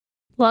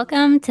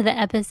Welcome to the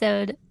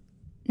episode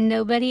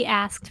nobody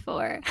asked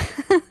for.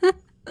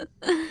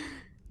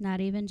 Not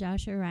even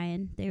Josh or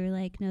Ryan. They were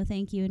like, no,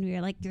 thank you. And we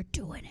were like, you're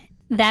doing it.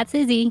 That's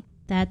Izzy.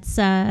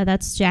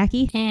 That's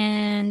Jackie.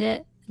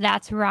 And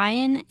that's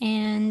Ryan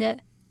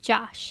and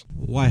Josh.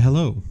 Why,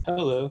 hello.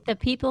 Hello. The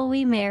people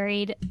we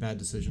married. Bad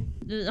decision.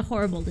 A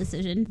horrible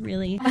decision,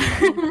 really.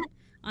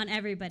 On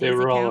everybody's They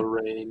were account. all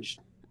arranged.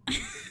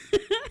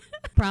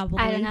 Probably.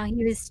 I don't know.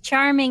 He was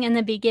charming in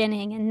the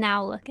beginning, and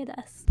now look at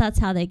us. That's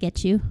how they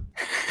get you.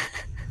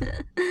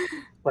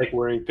 Like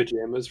wearing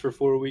pajamas for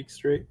 4 weeks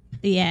straight.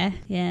 Yeah.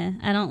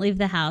 I don't leave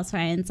the house.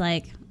 Ryan's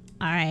like,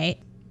 all right.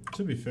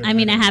 To be fair, I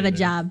mean, I have a either.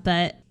 job,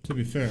 but To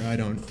be fair, I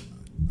don't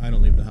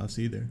leave the house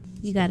either.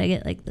 you got to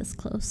get like this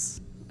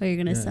close or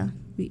you're going to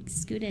Yeah.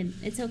 scoot in.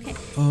 It's okay.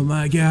 Oh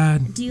my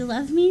god. Do you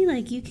love me?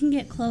 Like, you can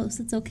get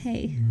close. It's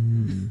okay.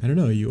 I don't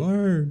know. You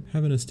are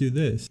having us do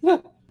this.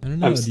 I don't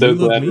know. I'm do so you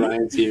love glad me?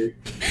 Ryan's here.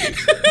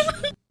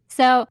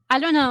 So I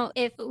don't know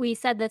if we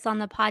said this on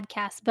the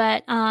podcast,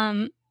 but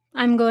I'm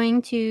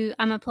applying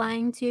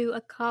to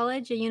a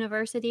college, a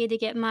university to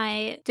get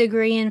my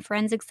degree in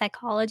forensic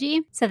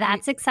psychology. So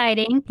that's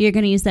exciting. You're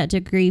going to use that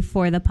degree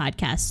for the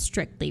podcast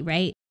strictly,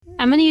 right?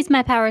 I'm going to use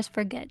my powers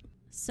for good.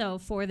 So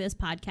for this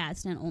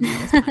podcast and only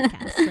this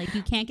podcast. Like,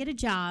 you can't get a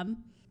job.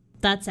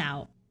 That's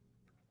out.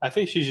 I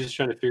think she's just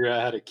trying to figure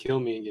out how to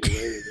kill me and get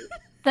away with it.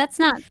 That's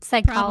not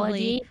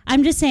psychology. Probably.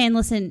 I'm just saying,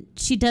 listen,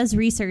 she does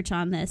research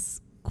on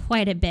this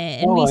quite a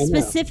bit. And Oh, we I know.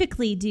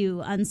 specifically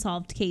do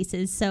unsolved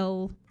cases.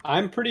 So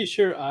I'm pretty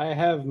sure I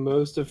have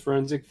most of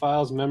forensic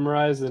files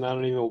memorized and I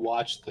don't even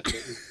watch the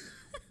thing.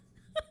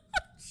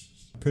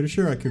 Pretty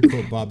sure I could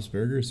quote Bob's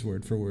Burgers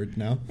word for word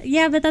now.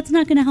 yeah, but that's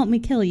not going to help me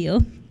kill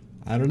you.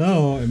 I don't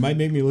know. It might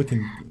make me look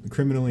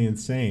criminally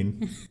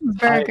insane.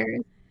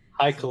 Burgers.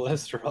 High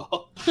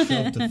cholesterol.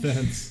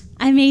 Self-defense.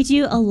 I made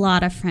you a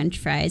lot of French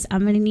fries.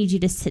 I'm going to need you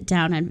to sit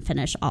down and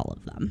finish all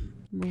of them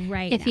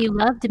right If now. you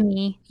loved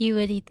me, you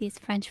would eat these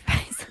French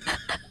fries.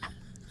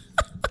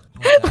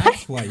 Oh,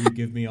 that's why you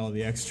give me all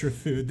the extra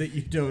food that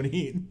you don't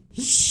eat.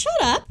 Shut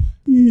up.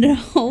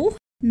 No,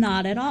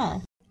 not at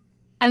all.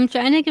 I'm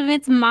trying to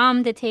convince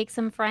Mom to take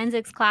some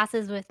forensics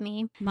classes with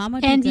me. Mom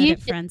would be And good you-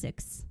 at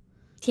forensics.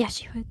 Yeah,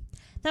 she would.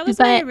 That was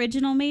my But-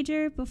 original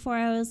major before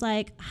I was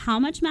like, how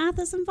much math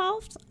is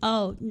involved?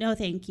 Oh, no,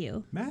 thank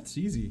you. Math's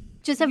easy.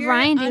 Just have You're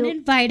Ryan do.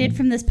 uninvited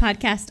from this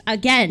podcast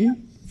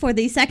again for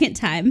the second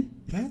time.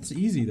 Math's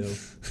easy, though.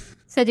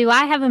 So do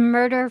I have a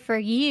murder for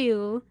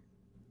you?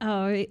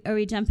 Oh, are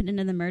we jumping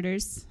into the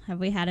murders? Have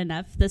we had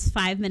enough? This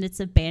 5 minutes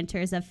of banter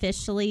is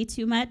officially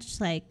too much.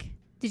 Like,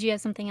 Did you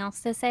have something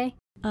else to say?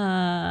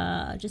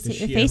 just Is say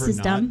your she face ever is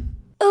not? dumb.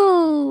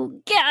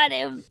 Oh, got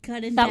him.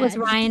 Good and That was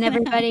bad. Ryan,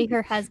 everybody,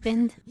 her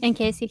husband, in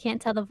case you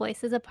can't tell the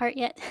voices apart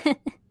yet.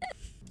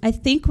 I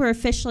think we're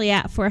officially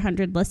at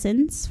 400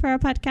 listens for our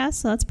podcast,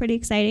 so that's pretty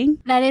exciting.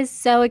 That is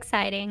so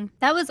exciting.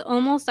 That was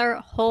almost our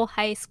whole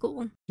high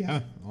school.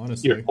 Yeah,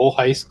 honestly. Your whole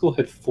high school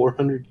had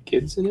 400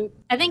 kids in it?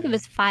 I think it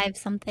was 5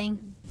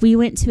 something. We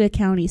went to a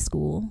county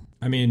school.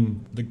 I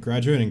mean, the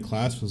graduating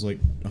class was like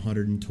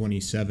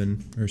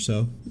 127 or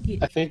so.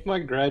 I think my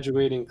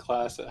graduating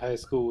class at high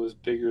school was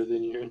bigger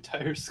than your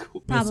entire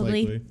school. Most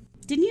Probably. likely.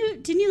 Didn't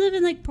you live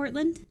in like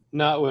Portland?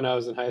 Not when I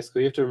was in high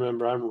school. You have to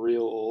remember I'm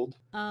real old.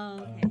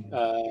 Oh,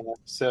 okay.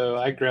 So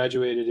I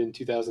graduated in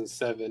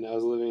 2007. I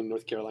was living in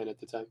North Carolina at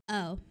the time.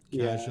 Oh.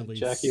 Yeah, Casually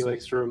Jackie so-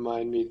 likes to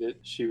remind me that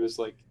she was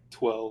like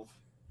 12.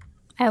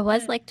 I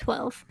was like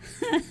 12.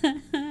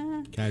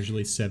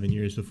 Casually 7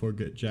 years before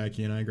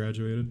Jackie and I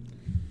graduated.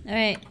 All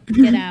right,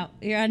 get out.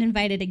 You're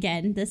uninvited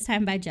again, this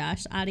time by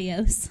Josh.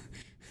 Adios.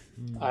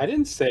 I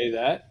didn't say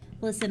that.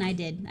 Listen, I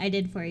did. I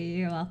did for you.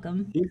 You're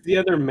welcome. He's the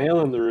other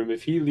male in the room.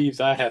 If he leaves,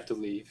 I have to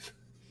leave.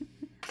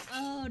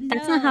 Oh, no.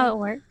 That's not how it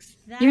works.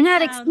 That You're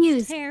not sounds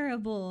excused.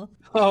 terrible.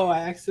 Oh, I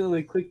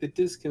accidentally clicked the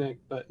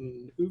disconnect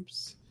button.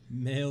 Oops.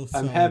 Male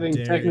I'm having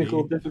solidarity.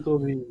 technical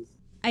difficulties.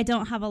 I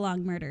don't have a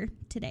long murder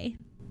today.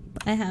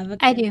 I have a.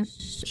 I do.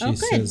 She Oh, good.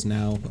 says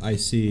now, I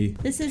see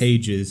This is-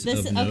 pages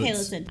This of notes. okay.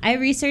 Listen, I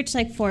researched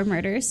like 4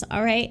 murders.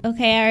 All right.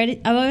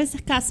 Okay. I've always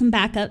got some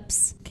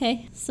backups.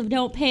 Okay. So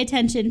don't pay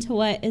attention to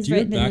what is Do your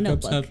written in the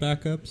backups notebook. have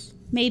backups?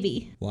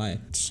 Maybe. Why?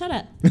 Shut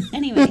up.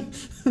 Anyway.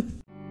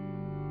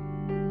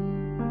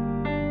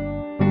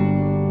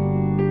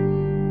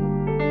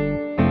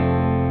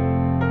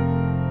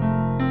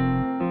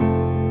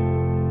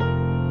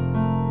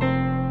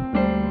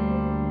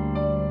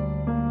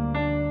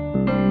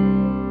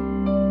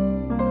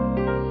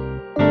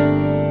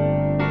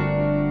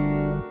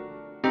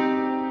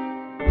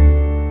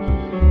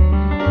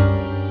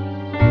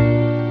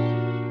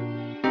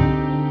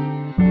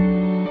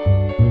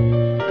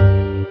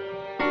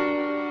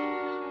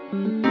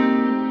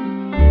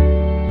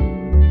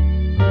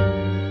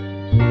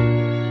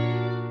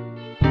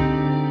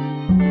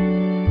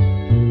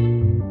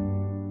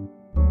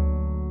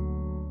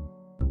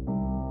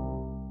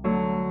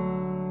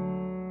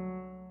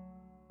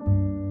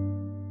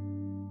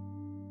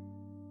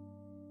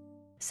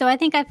 So I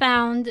think I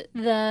found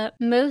the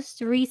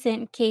most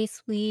recent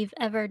case we've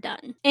ever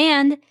done.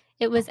 And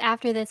It was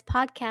after this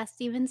podcast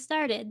even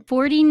started.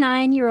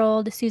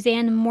 49-year-old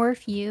Suzanne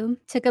Morphew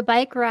took a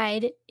bike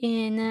ride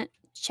in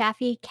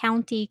Chaffee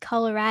County,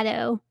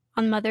 Colorado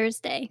on Mother's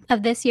Day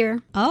of this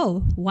year.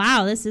 Oh,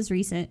 wow. This is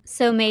recent.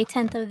 So May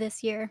 10th of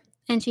this year.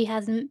 And she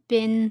hasn't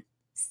been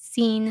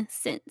seen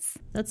since.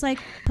 That's like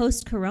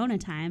post-corona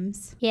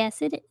times.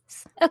 Yes, it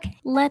is. Okay,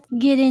 let's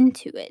get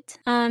into it.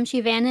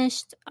 She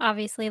vanished,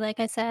 obviously, like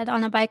I said,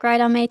 on a bike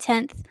ride on May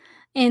 10th.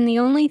 And the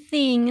only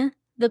thing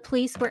the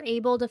police were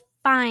able to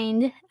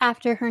find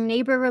after her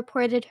neighbor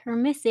reported her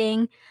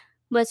missing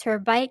was her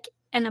bike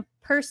and a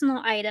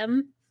personal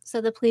item. So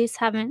the police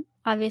haven't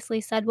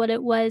obviously said what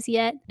it was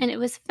yet. And it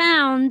was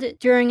found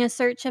during a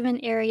search of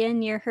an area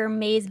near her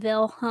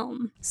Maysville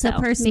home. So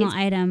personal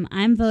item.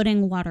 I'm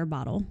voting water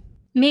bottle.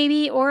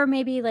 Maybe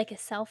like a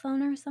cell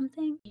phone or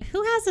something.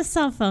 Who has a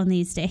cell phone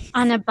these days?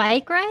 On a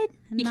bike ride?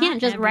 You Not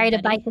can't just ride a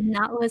everybody. bike and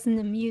not listen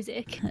to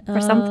music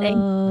or something.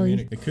 Oh, I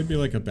mean, it could be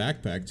like a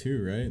backpack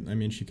too, right? I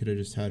mean, she could have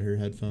just had her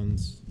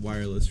headphones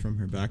wireless from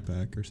her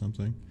backpack or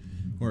something.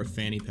 Or a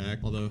fanny pack.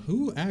 Although,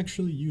 who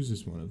actually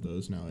uses one of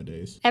those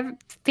nowadays?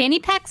 Fanny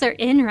packs are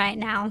in right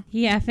now.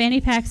 yeah,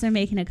 fanny packs are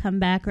making a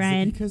comeback, Is it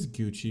Ryan. because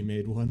Gucci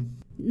made one?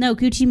 No,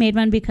 Gucci made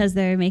one because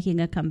they're making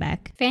a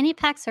comeback. Fanny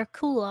packs are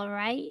cool, all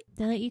right?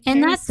 They let you And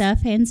carry that's-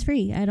 stuff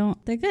hands-free.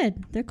 They're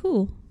good. They're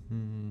cool.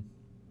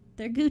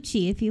 They're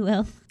Gucci, if you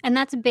will. And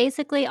that's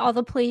basically all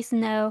the police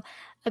know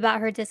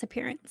about her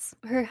disappearance.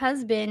 Her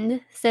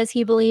husband says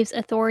he believes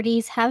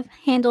authorities have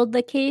handled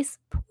the case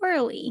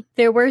poorly.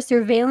 There were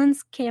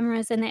surveillance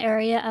cameras in the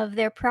area of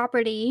their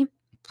property.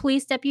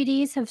 Police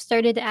deputies have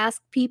started to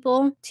ask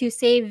people to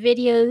save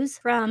videos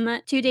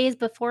from 2 days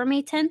before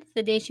May 10th,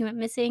 the day she went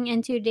missing,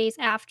 and 2 days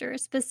after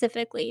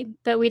specifically.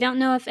 But we don't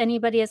know if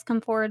anybody has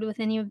come forward with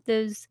any of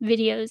those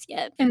videos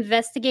yet.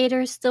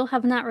 Investigators still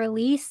have not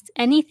released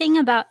anything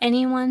about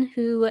anyone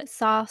who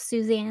saw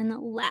Suzanne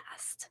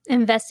last.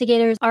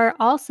 Investigators are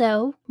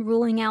also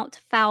ruling out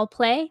foul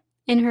play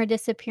in her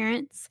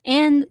disappearance,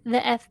 and the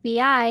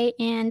FBI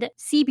and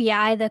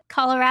CBI, the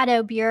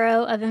Colorado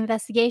Bureau of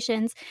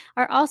Investigations,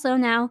 are also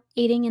now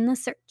aiding in the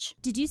search.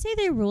 Did you say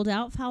they ruled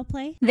out foul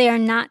play? They are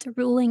not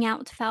ruling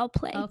out foul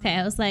play. Okay,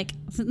 I was like,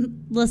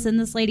 listen,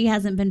 this lady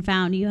hasn't been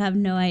found. You have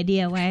no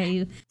idea. Why are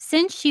you?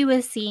 Since she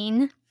was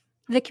seen,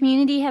 the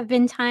community have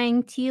been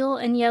tying teal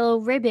and yellow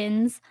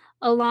ribbons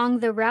along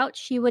the route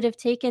she would have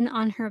taken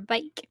on her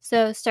bike.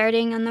 So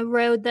starting on the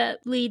road that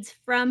leads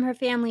from her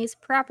family's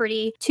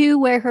property to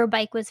where her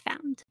bike was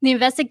found. The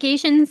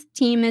investigations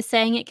team is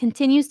saying it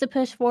continues to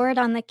push forward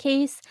on the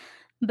case,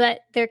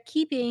 but they're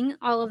keeping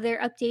all of their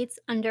updates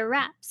under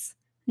wraps.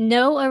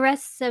 No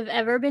arrests have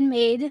ever been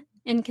made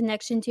in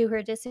connection to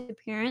her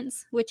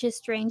disappearance, which is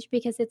strange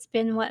because it's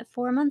been,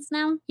 4 months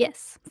now?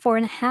 Yes,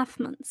 4.5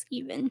 months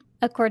even.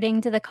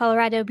 According to the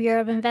Colorado Bureau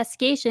of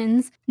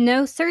Investigations,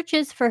 no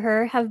searches for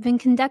her have been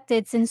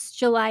conducted since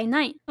July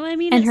 9th. Well, I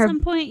mean, And at her- some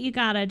point, you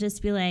gotta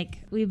just be like,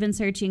 we've been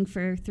searching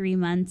for 3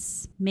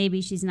 months.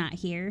 Maybe she's not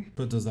here.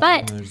 But does that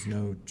But- mean there's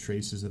no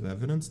traces of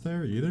evidence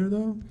there either,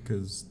 though?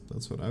 Because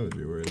that's what I would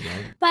be worried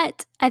about.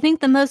 But I think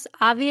the most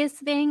obvious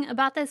thing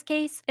about this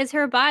case is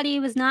her body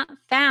was not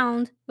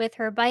found with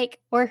her bike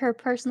or her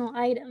personal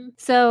item.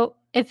 So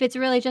if it's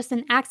really just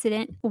an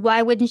accident,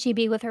 why wouldn't she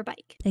be with her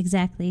bike?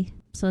 Exactly.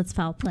 So it's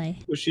foul play.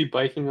 Was she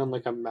biking on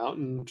like a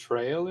mountain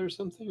trail or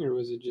something, or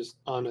was it just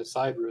on a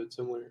side road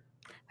somewhere?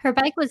 Her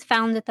bike was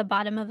found at the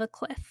bottom of a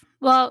cliff.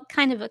 Well,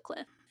 kind of a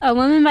cliff. A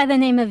woman by the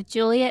name of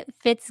Juliet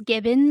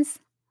Fitzgibbons,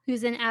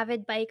 who's an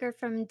avid biker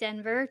from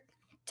Denver,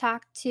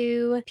 talked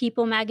to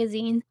People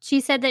magazine. She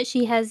said that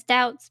she has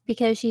doubts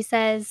because she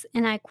says,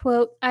 and I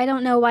quote, "I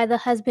don't know why the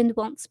husband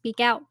won't speak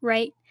out,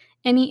 right?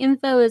 Any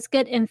info is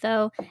good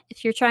info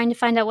if you're trying to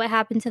find out what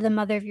happened to the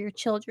mother of your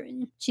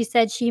children." She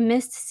said she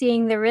missed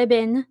seeing the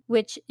ribbon,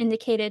 which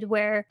indicated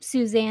where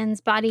Suzanne's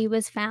body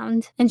was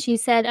found. And she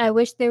said, "I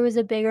wish there was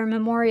a bigger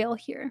memorial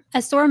here."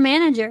 A store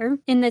manager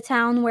in the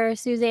town where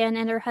Suzanne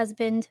and her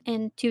husband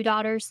and 2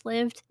 daughters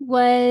lived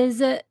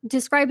was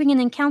describing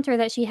an encounter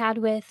that she had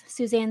with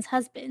Suzanne's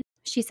husband.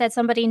 She said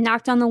somebody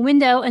knocked on the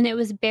window and it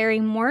was Barry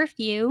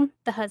Morphew,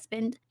 the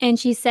husband. And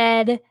she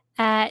said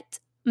at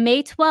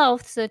May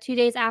 12th, so 2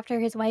 days after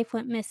his wife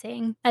went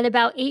missing, at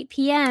about 8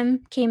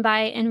 p.m., came by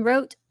and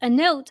wrote a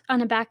note on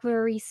the back of a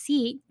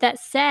receipt that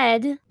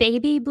said,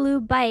 "Baby blue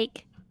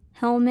bike,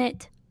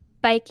 helmet,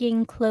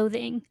 biking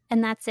clothing."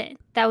 And that's it.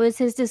 That was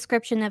his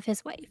description of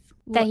his wife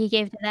that he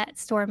gave to that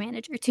store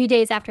manager 2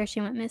 days after she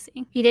went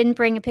missing. He didn't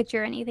bring a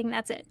picture or anything.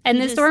 That's it. And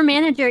He the just- store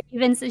manager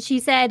even, she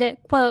said,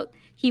 quote,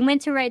 "He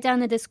went to write down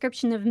the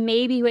description of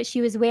maybe what she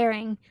was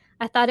wearing.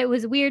 I thought it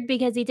was weird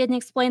because he didn't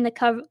explain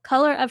the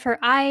color of her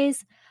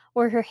eyes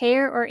or her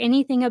hair or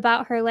anything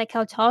about her, like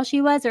how tall she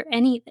was or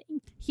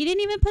anything." He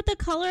didn't even put the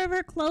color of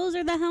her clothes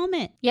or the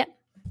helmet. Yep.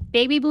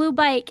 Baby blue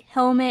bike,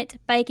 helmet,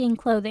 biking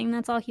clothing.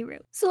 That's all he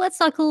wrote. So let's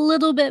talk a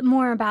little bit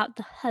more about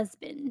the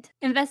husband.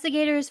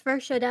 Investigators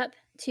first showed up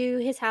to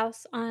his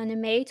house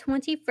on May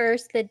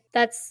 21st.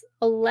 That's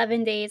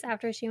 11 days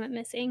after she went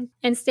missing,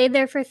 and stayed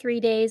there for 3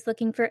 days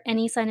looking for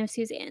any sign of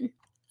Suzanne.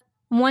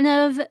 One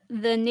of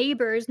the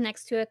neighbors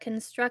next to a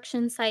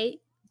construction site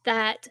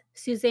that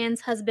Suzanne's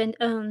husband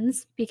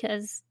owns,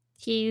 because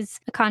he's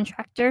a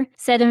contractor,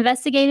 said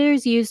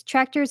investigators used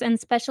tractors and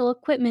special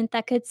equipment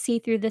that could see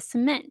through the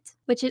cement,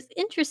 which is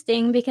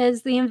interesting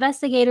because the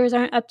investigators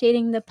aren't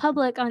updating the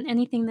public on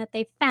anything that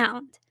they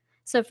found.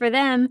 So for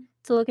them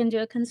to look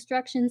into a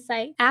construction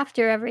site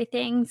after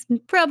everything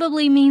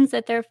probably means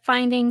that they're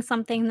finding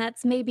something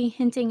that's maybe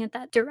hinting at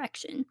that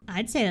direction.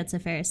 I'd say that's a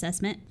fair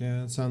assessment.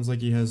 Yeah, it sounds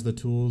like he has the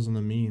tools and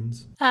the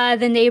means.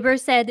 The neighbor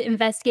said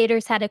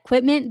investigators had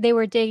equipment. They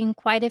were digging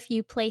quite a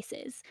few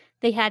places.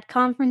 They had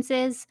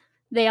conferences.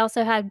 They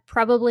also had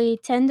probably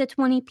 10 to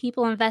 20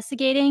 people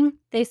investigating.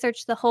 They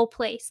searched the whole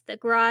place, the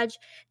garage.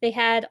 They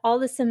had all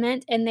the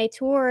cement, and they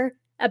tore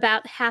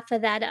about half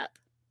of that up.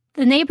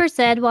 The neighbor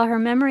said while her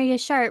memory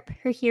is sharp,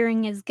 her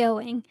hearing is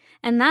going,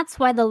 and that's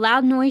why the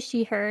loud noise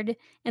she heard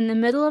in the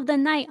middle of the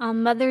night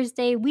on Mother's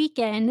Day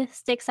weekend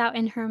sticks out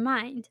in her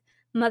mind.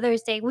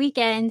 Mother's Day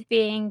weekend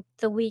being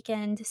the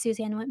weekend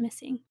Suzanne went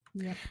missing.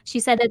 Yep. She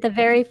said at the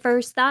very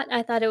first thought,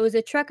 I thought it was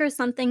a truck or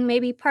something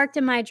maybe parked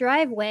in my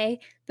driveway,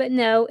 but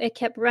no, it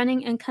kept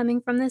running and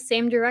coming from the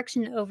same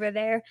direction over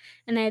there,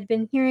 and I had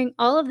been hearing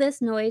all of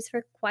this noise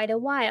for quite a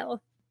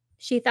while.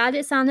 She thought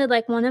it sounded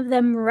like one of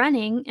them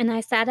running, and I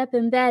sat up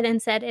in bed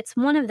and said, it's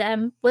one of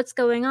them. What's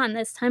going on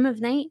this time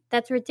of night?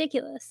 That's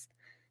ridiculous.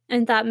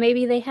 And thought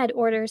maybe they had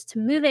orders to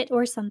move it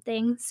or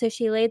something, so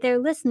she lay there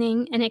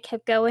listening, and it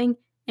kept going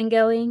and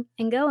going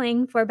and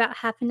going for about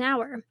half an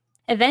hour.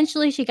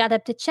 Eventually, she got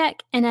up to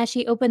check, and as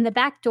she opened the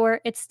back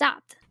door, it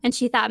stopped. And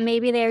she thought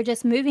maybe they were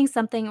just moving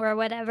something or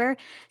whatever,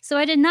 so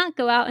I did not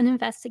go out and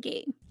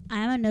investigate.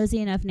 I'm a nosy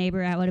enough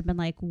neighbor. I would have been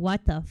like,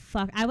 what the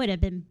fuck? I would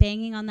have been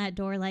banging on that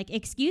door like,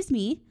 excuse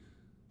me.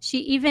 She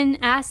even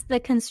asked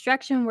the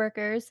construction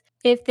workers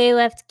if they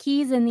left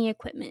keys in the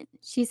equipment.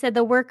 She said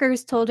the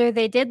workers told her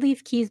they did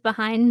leave keys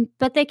behind,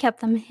 but they kept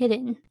them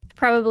hidden.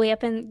 Probably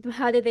up in,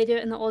 how did they do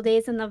it in the old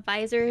days, in the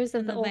visors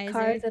of the old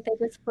cars that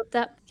they just flipped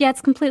up? Yeah,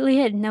 it's completely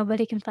hidden.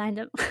 Nobody can find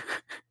them.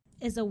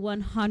 Is a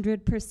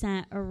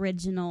 100%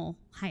 original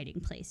hiding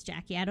place,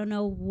 Jackie. I don't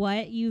know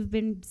what you've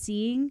been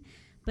seeing,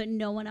 but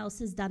no one else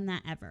has done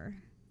that ever.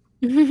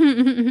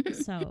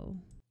 So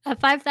a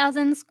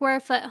 5,000 square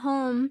foot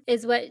home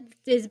is what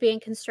is being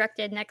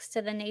constructed next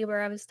to the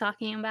neighbor I was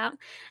talking about,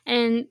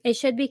 and it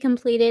should be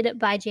completed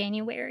by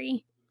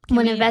January. Can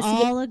we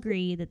all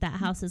agree that that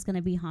house is going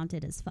to be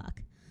haunted as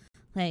fuck?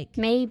 Like,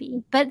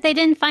 maybe, but they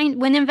didn't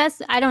find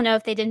I don't know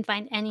if they didn't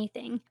find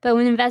anything, but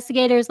when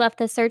investigators left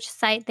the search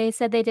site, they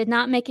said they did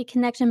not make a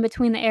connection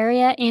between the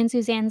area and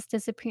Suzanne's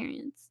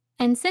disappearance.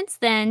 And since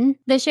then,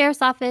 the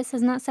sheriff's office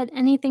has not said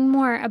anything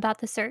more about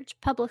the search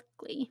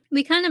publicly.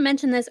 We kind of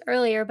mentioned this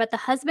earlier, but the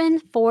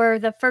husband, for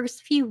the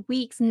first few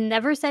weeks,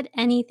 never said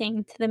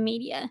anything to the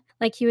media.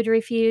 Like, he would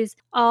refuse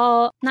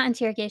all, not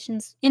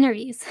interrogations,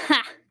 interviews.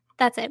 Ha!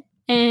 That's it.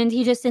 And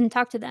he just didn't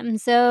talk to them.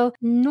 So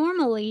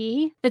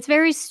normally, it's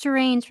very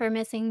strange for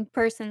missing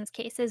persons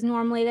cases.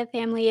 Normally, the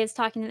family is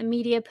talking to the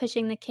media,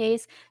 pushing the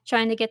case,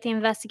 trying to get the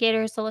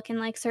investigators to look in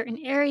like certain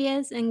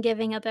areas and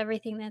giving up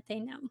everything that they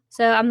know.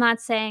 So I'm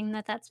not saying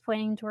that that's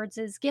pointing towards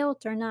his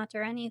guilt or not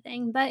or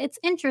anything, but it's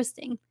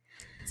interesting.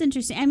 It's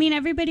interesting. I mean,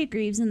 everybody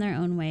grieves in their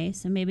own way.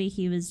 So maybe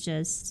he was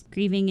just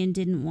grieving and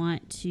didn't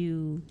want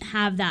to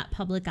have that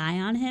public eye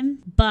on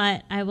him.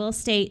 But I will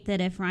state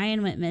that if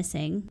Ryan went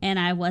missing and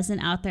I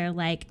wasn't out there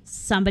like,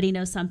 somebody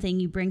knows something,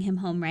 you bring him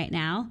home right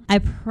now, I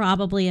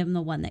probably am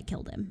the one that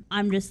killed him.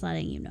 I'm just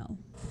letting you know.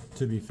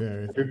 To be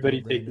fair.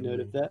 Everybody take note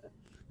of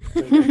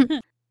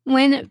that.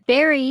 When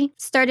Barry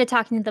started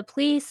talking to the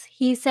police,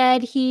 he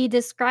said he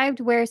described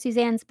where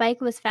Suzanne's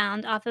bike was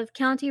found off of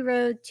County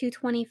Road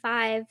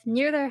 225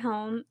 near their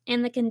home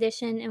and the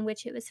condition in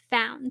which it was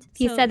found.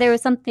 He said there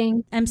was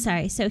something... I'm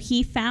sorry, so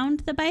he found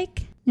the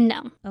bike?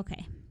 No.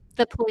 Okay.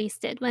 The police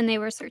did when they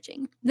were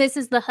searching. This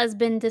is the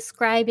husband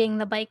describing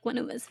the bike when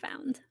it was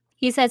found.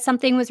 He said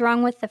something was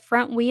wrong with the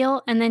front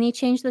wheel, and then he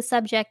changed the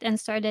subject and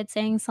started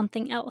saying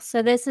something else.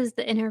 So this is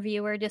the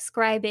interviewer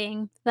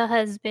describing the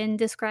husband,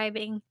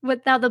 describing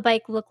how the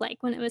bike looked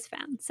like when it was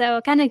found.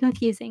 So kind of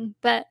confusing,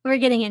 but we're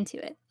getting into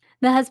it.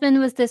 The husband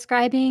was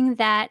describing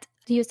that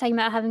he was talking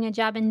about having a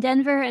job in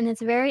Denver, and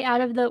it's very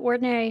out of the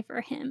ordinary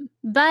for him.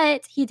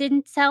 But he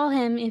didn't tell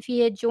him if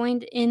he had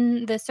joined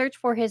in the search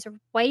for his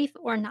wife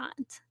or not.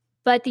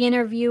 But the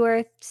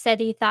interviewer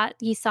said he thought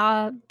he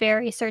saw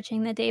Barry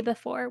searching the day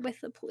before with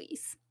the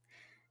police.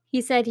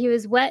 He said he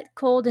was wet,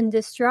 cold, and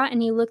distraught,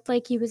 and he looked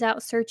like he was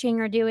out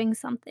searching or doing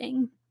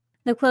something.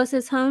 The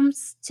closest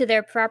homes to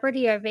their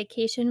property are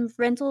vacation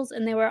rentals,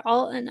 and they were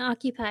all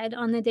unoccupied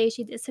on the day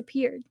she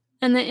disappeared.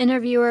 And the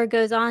interviewer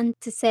goes on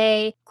to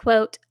say,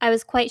 quote, I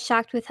was quite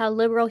shocked with how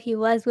liberal he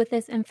was with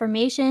this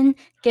information,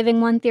 giving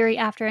one theory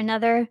after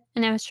another,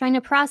 and I was trying to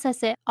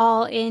process it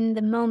all in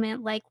the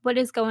moment, like, what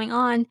is going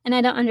on? And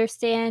I don't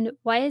understand,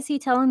 why is he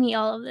telling me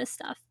all of this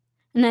stuff?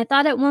 And I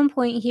thought at one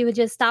point he would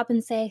just stop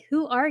and say,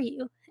 who are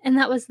you? And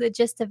that was the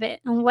gist of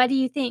it. And what do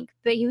you think?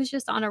 But he was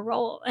just on a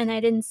roll, and I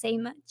didn't say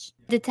much.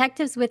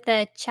 Detectives with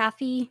the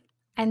Chaffee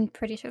I'm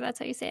pretty sure that's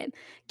how you say it.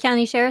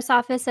 County Sheriff's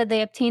Office said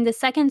they obtained a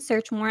second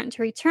search warrant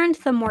to return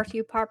to the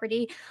Morphew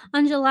property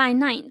on July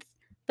 9th,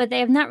 but they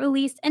have not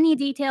released any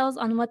details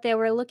on what they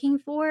were looking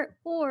for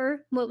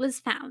or what was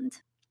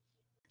found.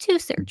 2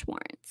 search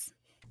warrants.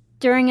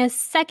 During a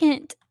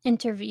second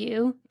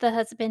interview the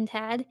husband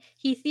had,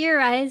 he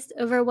theorized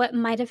over what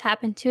might have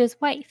happened to his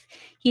wife.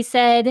 He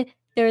said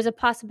there was a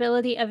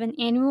possibility of an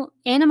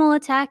animal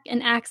attack,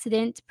 an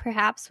accident,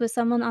 perhaps with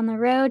someone on the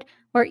road,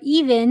 or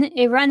even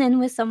a run-in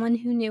with someone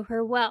who knew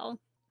her well.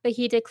 But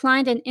he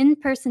declined an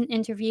in-person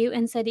interview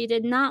and said he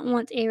did not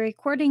want a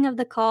recording of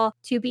the call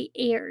to be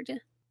aired.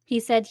 He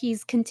said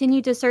he's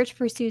continued to search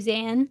for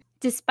Suzanne,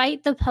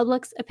 despite the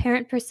public's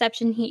apparent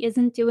perception he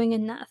isn't doing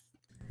enough.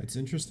 It's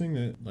interesting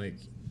that, like,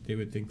 they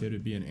would think that it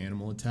would be an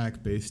animal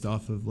attack based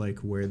off of, like,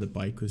 where the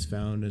bike was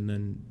found and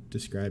then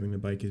describing the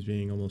bike as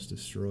being almost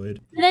destroyed.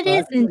 That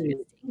is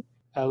interesting.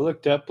 I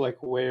looked up,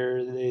 like,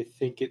 where they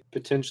think it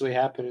potentially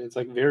happened. It's,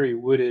 like, very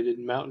wooded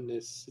and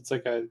mountainous. It's,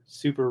 like, a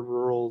super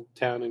rural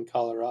town in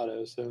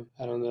Colorado, so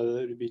I don't know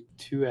that it would be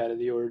too out of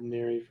the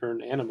ordinary for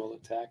an animal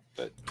attack,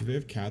 but Do they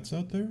have cats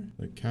out there?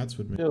 Like, cats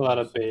would make there are a lot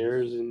of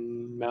bears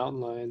and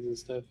mountain lions and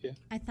stuff, yeah.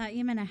 I thought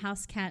you meant a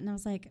house cat, and I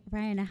was like,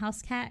 Ryan, a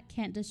house cat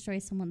can't destroy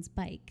someone's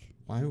bike.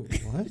 Why?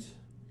 What?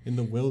 In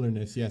the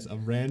wilderness, yes, a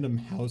random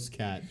house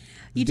cat.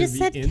 You is gonna just be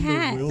said in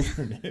cat. the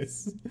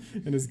wilderness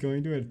and is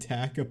going to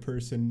attack a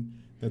person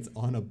that's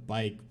on a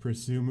bike,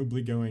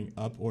 presumably going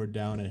up or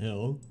down a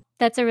hill.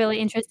 That's a really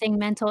interesting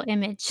mental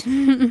image.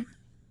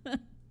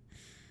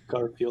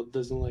 Garfield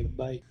doesn't like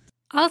bikes.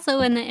 Also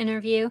in the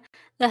interview,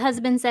 the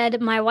husband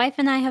said, "My wife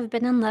and I have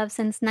been in love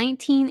since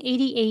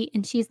 1988,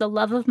 and she's the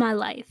love of my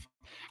life.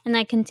 And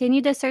I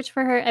continue to search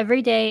for her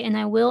every day, and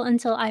I will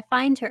until I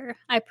find her.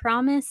 I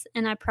promise,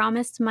 and I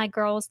promised my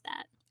girls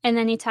that." And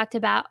then he talked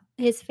about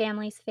his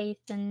family's faith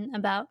and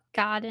about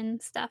God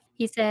and stuff.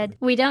 He said,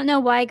 "We don't know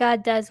why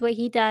God does what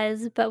he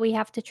does, but we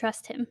have to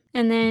trust him."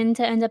 And then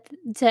to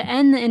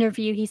end the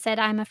interview, he said,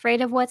 "I'm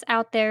afraid of what's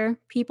out there.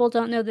 People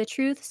don't know the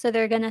truth, so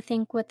they're going to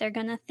think what they're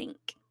going to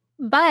think."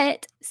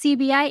 But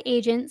CBI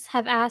agents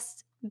have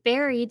asked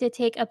Barry to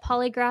take a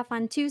polygraph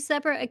on 2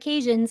 separate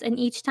occasions, and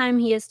each time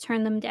he has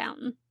turned them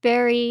down.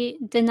 Barry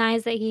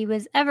denies that he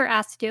was ever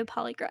asked to do a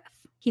polygraph.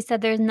 He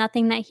said there's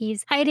nothing that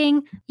he's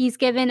hiding. He's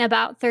given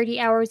about 30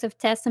 hours of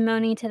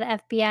testimony to the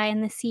FBI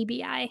and the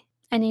CBI,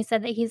 and he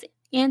said that he's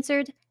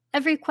answered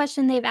every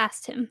question they've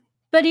asked him.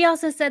 But he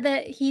also said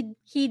that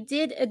he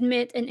did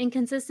admit an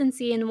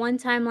inconsistency in one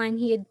timeline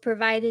he had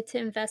provided to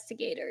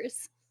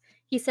investigators.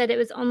 He said, "It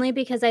was only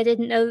because I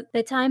didn't know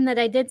the time that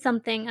I did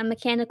something, a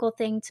mechanical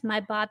thing, to my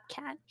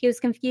bobcat." He was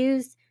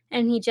confused,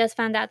 and he just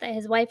found out that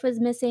his wife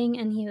was missing,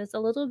 and he was a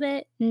little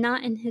bit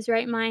not in his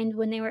right mind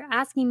when they were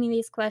asking me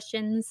these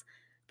questions.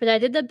 But I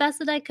did the best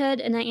that I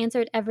could, and I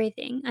answered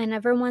everything. I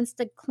never once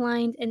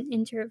declined an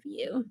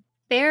interview.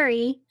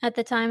 Barry, at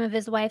the time of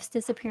his wife's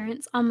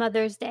disappearance on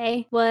Mother's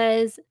Day,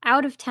 was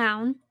out of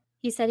town.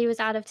 He said he was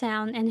out of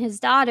town, and his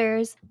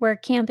daughters were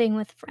camping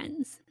with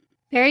friends.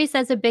 Barry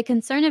says a big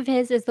concern of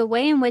his is the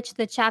way in which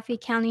the Chaffee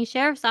County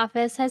Sheriff's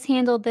Office has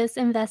handled this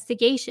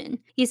investigation.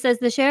 He says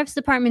the Sheriff's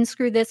Department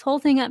screwed this whole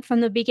thing up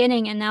from the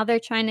beginning, and now they're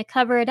trying to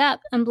cover it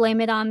up and blame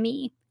it on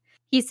me.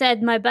 He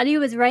said, "My buddy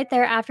was right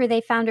there after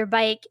they found her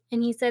bike,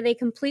 and he said they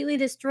completely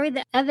destroyed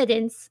the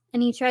evidence,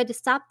 and he tried to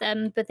stop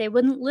them, but they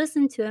wouldn't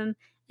listen to him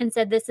and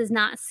said this is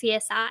not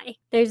CSI.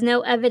 There's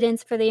no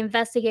evidence for the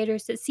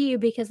investigators to see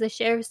because the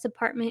Sheriff's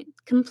Department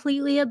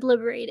completely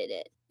obliterated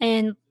it."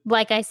 And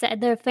like I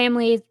said, their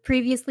family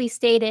previously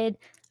stated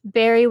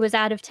Barry was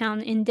out of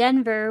town in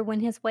Denver when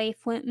his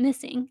wife went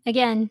missing.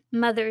 Again,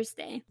 Mother's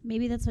Day.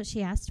 Maybe that's what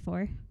she asked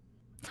for.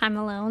 Time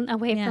alone,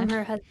 away from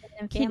her husband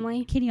and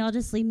family. Can y'all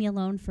just leave me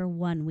alone for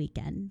one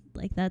weekend?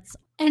 Like, that's...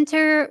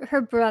 Enter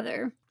her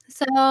brother.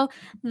 So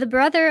the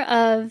brother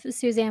of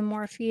Suzanne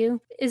Morphew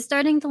is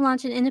starting to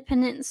launch an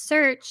independent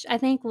search, I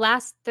think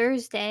last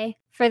Thursday,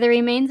 for the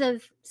remains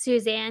of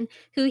Suzanne,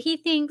 who he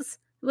thinks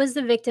was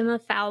the victim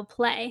of foul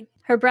play.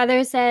 Her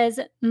brother says,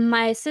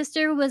 "My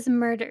sister was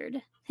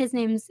murdered." His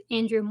name's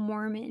Andrew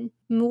Moorman,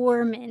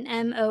 Moorman,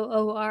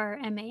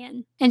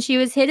 and she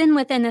was hidden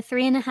within a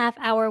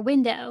 3.5-hour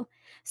window.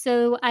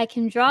 So I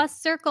can draw a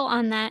circle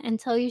on that and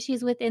tell you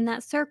she's within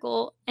that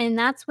circle, and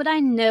that's what I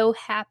know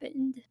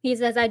happened. He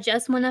says, "I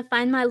just want to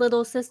find my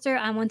little sister.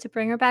 I want to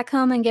bring her back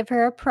home and give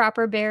her a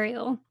proper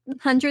burial."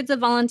 Hundreds of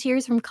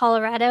volunteers from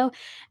Colorado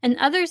and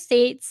other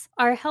states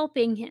are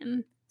helping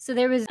him. So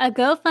there was a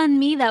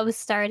GoFundMe that was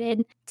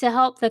started to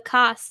help the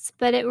costs,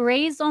 but it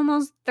raised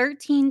almost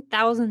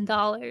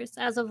 $13,000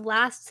 as of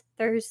last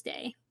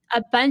Thursday.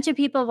 A bunch of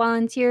people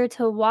volunteered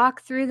to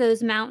walk through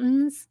those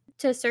mountains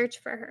to search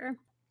for her.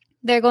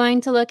 They're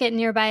going to look at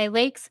nearby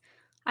lakes.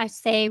 I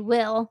say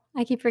will.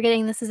 I keep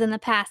forgetting this is in the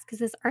past because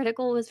this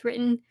article was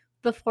written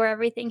before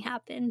everything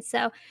happened.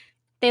 So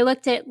they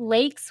looked at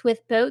lakes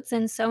with boats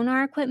and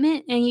sonar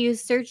equipment and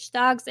used search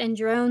dogs and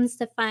drones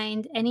to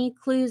find any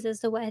clues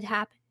as to what had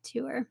happened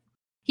to her.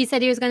 He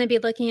said he was going to be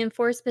looking in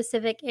 4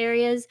 specific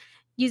areas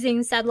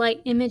using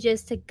satellite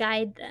images to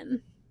guide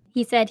them.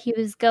 He said he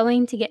was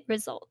going to get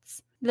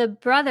results. The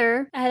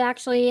brother had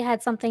actually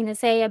had something to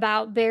say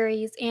about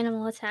Barry's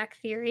animal attack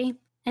theory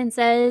and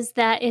says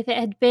that if it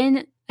had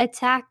been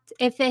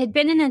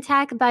an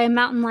attack by a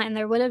mountain lion,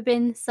 there would have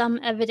been some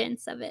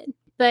evidence of it.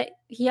 But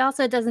he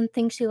also doesn't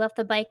think she left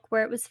the bike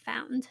where it was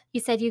found. He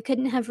said you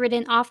couldn't have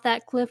ridden off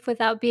that cliff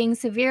without being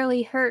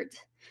severely hurt.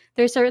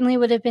 There certainly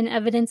would have been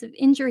evidence of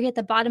injury at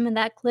the bottom of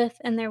that cliff,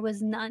 and there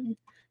was none.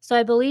 So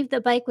I believe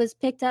the bike was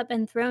picked up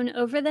and thrown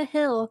over the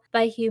hill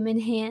by human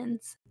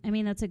hands. I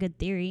mean, that's a good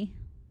theory.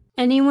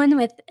 Anyone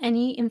with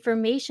any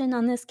information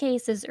on this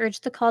case is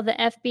urged to call the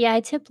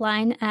FBI tip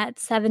line at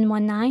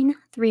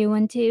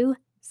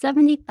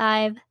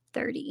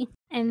 719-312-7530.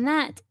 And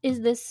that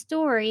is the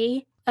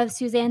story of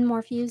Suzanne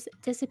Morphew's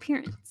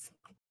disappearance.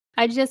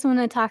 I just want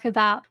to talk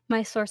about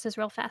my sources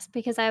real fast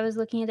because I was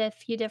looking at a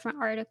few different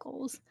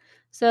articles.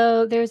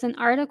 So there's an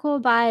article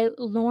by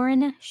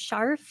Lauren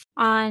Scharf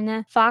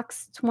on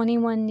Fox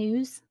 21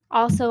 News.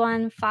 Also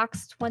on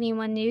Fox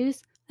 21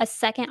 News, a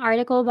second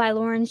article by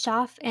Lauren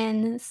Schaff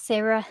and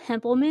Sarah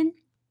Hempelman.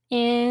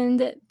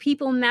 And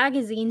People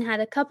Magazine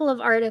had a couple of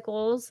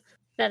articles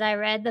that I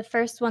read. The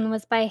first one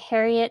was by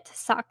Harriet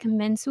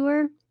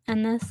Sock-Mensur,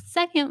 and the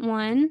second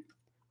one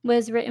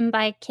was written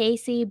by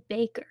Casey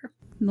Baker.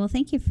 Well,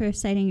 thank you for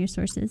citing your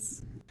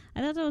sources.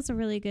 I thought that was a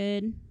really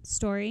good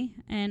story,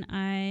 and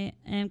I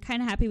am kind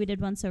of happy we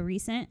did one so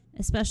recent,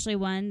 especially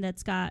one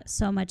that's got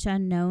so much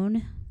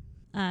unknown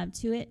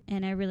to it,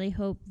 and I really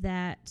hope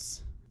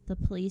that the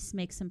police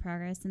make some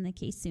progress in the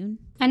case soon.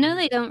 I know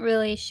they don't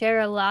really share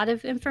a lot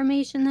of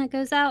information that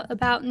goes out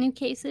about new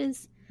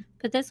cases,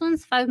 but this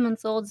one's 5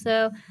 months old,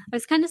 so I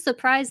was kind of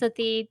surprised that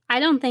I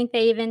don't think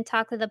they even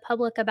talk to the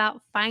public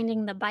about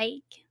finding the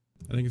bike.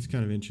 I think it's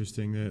kind of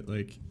interesting that,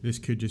 this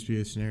could just be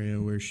a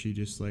scenario where she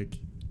just,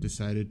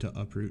 decided to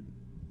uproot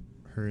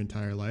her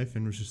entire life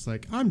and was just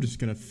like, I'm just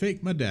going to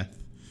fake my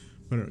death.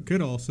 But it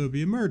could also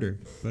be a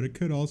murder. But it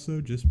could also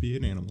just be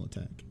an animal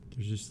attack.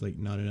 There's just,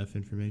 not enough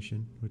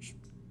information, which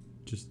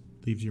just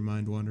leaves your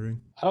mind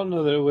wandering. I don't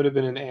know that it would have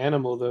been an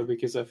animal, though,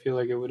 because I feel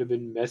like it would have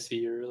been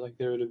messy, or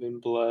there would have been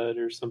blood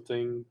or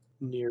something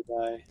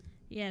nearby.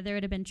 Yeah, there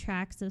would have been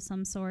tracks of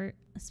some sort,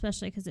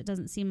 especially because it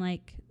doesn't seem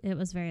like it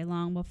was very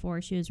long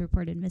before she was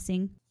reported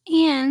missing.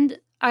 And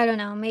I don't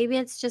know, maybe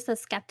it's just a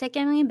skeptic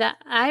in me, but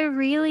I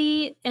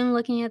really am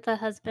looking at the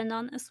husband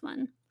on this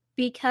one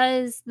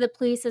because the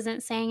police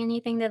isn't saying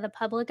anything to the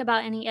public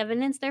about any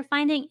evidence they're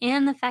finding,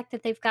 and the fact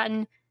that they've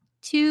gotten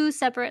 2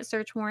 separate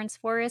search warrants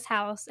for his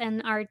house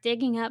and are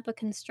digging up a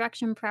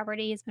construction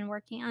property he's been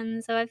working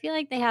on. So I feel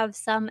like they have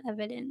some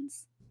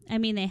evidence. I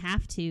mean, they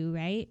have to,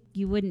 right?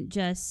 You wouldn't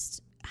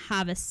just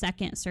have a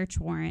second search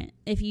warrant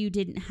if you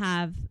didn't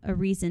have a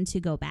reason to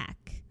go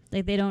back.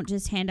 They don't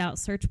just hand out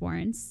search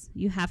warrants.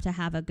 You have to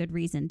have a good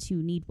reason to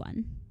need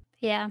one.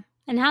 Yeah.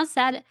 And how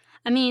sad.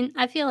 I mean,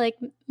 I feel like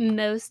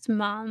most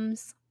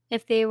moms,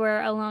 if they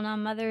were alone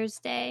on Mother's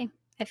Day,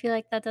 I feel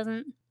like that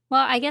doesn't.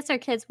 Well, I guess our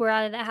kids were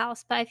out of the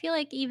house, but I feel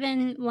like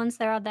even once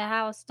they're out of the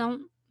house,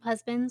 don't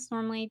husbands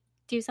normally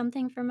do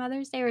something for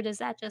Mother's Day, or does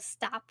that just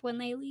stop when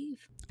they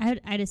leave?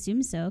 I'd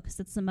assume so, because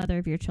it's the mother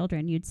of your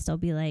children. You'd still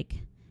be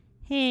like,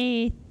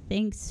 hey,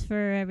 thanks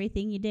for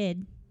everything you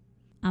did.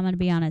 I'm going to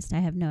be honest, I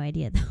have no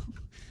idea, though.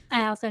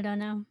 I also don't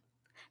know.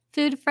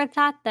 Food for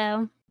thought,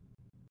 though.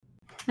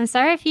 I'm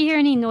sorry if you hear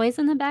any noise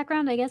in the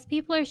background. I guess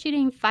people are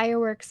shooting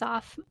fireworks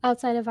off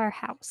outside of our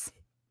house.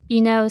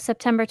 You know,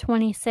 September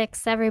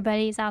 26th,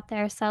 everybody's out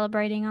there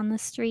celebrating on the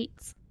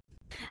streets.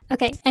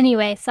 Okay,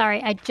 anyway,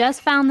 sorry. I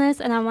just found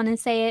this, and I want to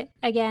say it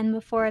again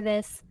before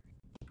this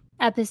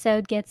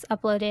episode gets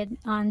uploaded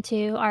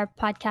onto our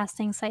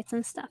podcasting sites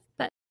and stuff.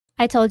 But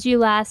I told you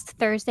last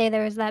Thursday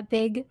there was that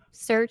big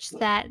search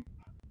that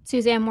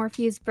Suzanne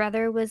Morphew's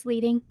brother was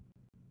leading.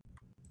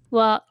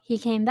 Well, he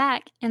came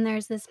back, and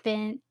there's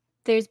been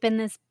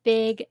this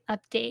big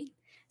update.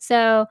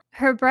 So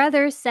her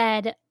brother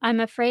said, I'm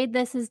afraid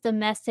this is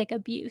domestic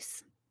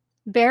abuse.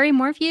 Barry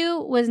Morphew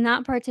was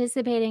not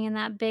participating in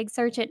that big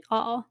search at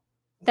all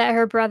that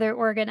her brother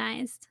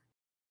organized.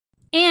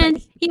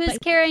 And he was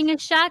carrying a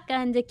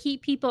shotgun to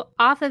keep people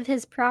off of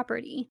his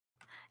property.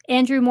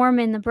 Andrew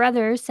Mormon, the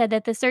brother, said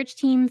that the search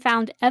team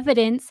found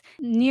evidence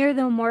near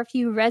the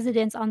Morphew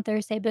residence on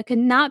Thursday, but could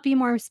not be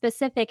more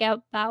specific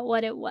about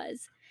what it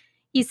was.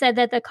 He said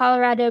that the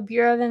Colorado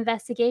Bureau of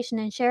Investigation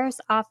and Sheriff's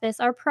Office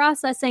are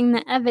processing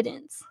the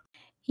evidence.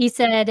 He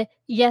said,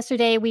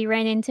 yesterday we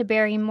ran into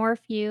Barry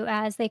Morphew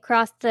as they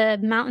crossed the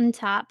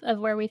mountaintop of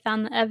where we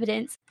found the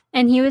evidence,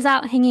 and he was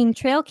out hanging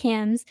trail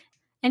cams,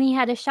 and he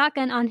had a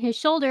shotgun on his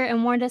shoulder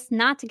and warned us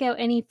not to go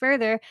any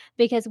further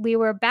because we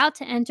were about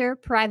to enter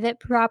private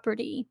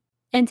property.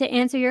 And to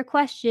answer your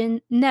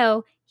question,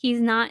 no,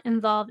 he's not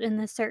involved in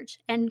the search,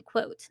 end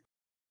quote.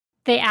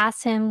 They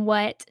asked him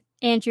what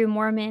Andrew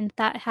Mormon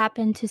thought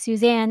happened to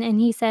Suzanne, and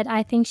he said,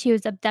 I think she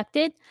was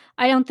abducted.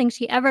 I don't think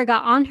she ever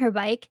got on her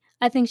bike.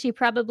 I think she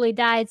probably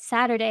died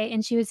Saturday,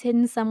 and she was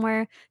hidden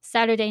somewhere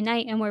Saturday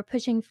night, and we're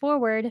pushing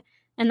forward,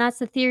 and that's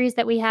the theories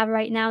that we have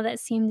right now that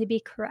seem to be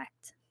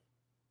correct.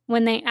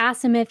 When they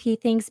asked him if he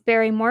thinks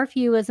Barry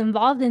Morphew was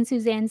involved in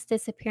Suzanne's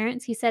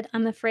disappearance, he said,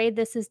 "I'm afraid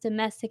this is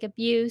domestic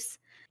abuse."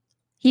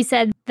 He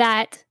said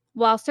that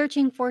while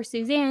searching for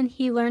Suzanne,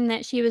 he learned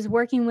that she was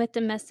working with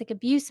domestic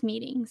abuse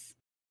meetings.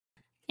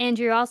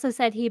 Andrew also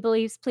said he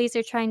believes police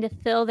are trying to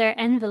fill their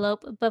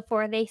envelope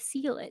before they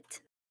seal it.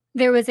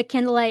 There was a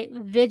candlelight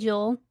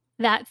vigil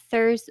that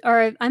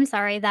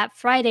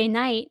Friday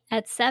night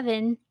at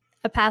 7.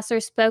 A pastor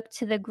spoke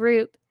to the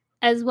group,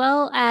 as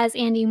well as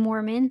Andy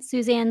Mormon,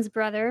 Suzanne's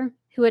brother,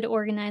 who had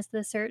organized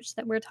the search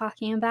that we're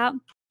talking about.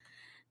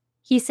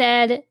 He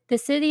said, "The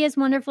city is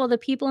wonderful, the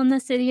people in the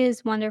city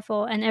is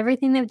wonderful, and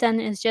everything they've done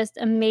is just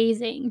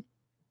amazing."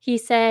 He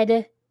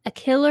said, "A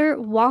killer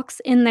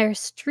walks in their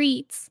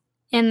streets,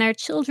 and their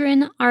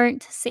children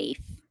aren't safe."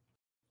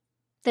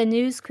 The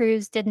news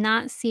crews did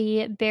not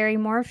see Barry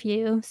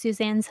Morphew,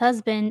 Suzanne's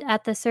husband,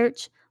 at the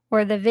search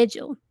or the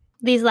vigil.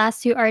 These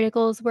last two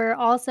articles were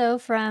also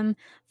from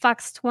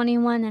Fox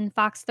 21 and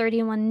Fox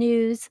 31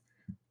 News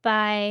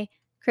by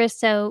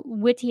Christo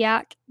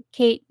Witiak,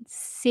 Kate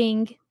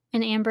Singh,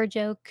 and Amber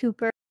Jo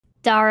Cooper,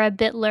 Dara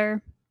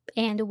Bittler,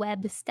 and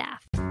web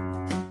staff.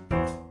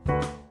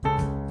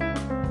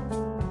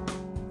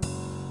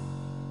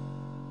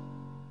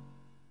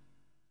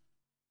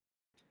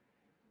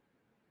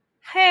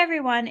 Hi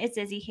everyone, it's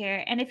Izzy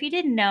here, and if you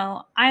didn't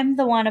know, I'm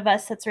the one of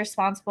us that's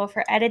responsible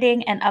for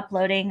editing and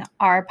uploading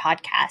our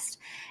podcast.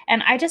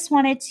 And I just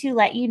wanted to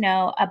let you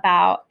know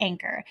about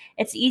Anchor.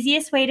 It's the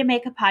easiest way to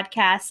make a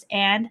podcast,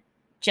 and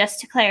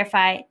just to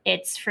clarify,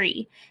 it's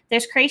free.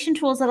 There's creation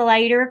tools that allow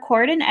you to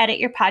record and edit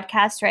your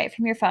podcast right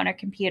from your phone or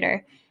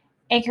computer.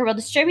 Anchor will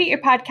distribute your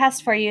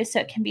podcast for you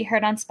so it can be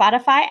heard on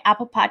Spotify,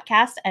 Apple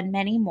Podcasts, and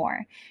many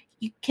more.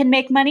 You can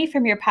make money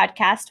from your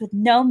podcast with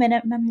no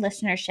minimum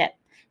listenership.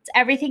 It's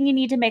everything you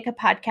need to make a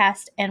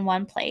podcast in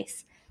one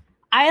place.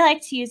 I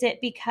like to use it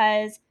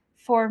because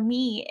for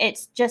me,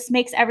 it just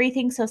makes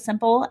everything so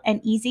simple and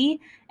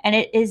easy, and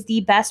it is the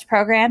best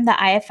program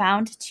that I have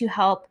found to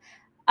help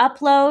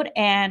upload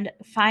and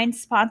find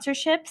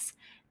sponsorships,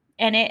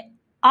 and it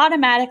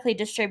automatically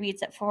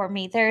distributes it for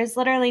me. There is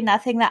literally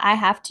nothing that I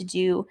have to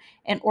do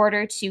in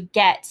order to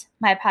get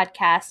my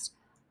podcast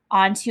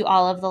onto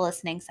all of the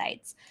listening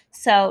sites.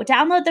 So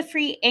download the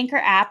free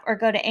Anchor app or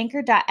go to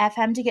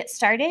anchor.fm to get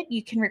started.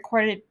 You can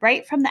record it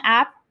right from the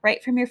app,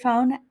 right from your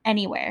phone,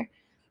 anywhere.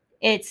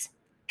 It's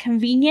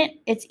convenient,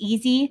 it's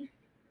easy,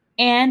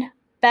 and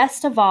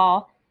best of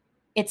all,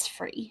 it's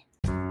free.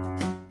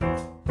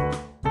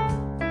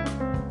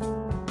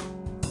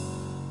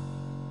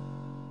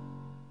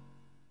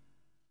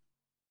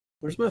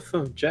 Where's my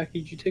phone?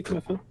 Jackie, did you take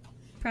my phone?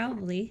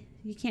 Probably.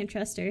 You can't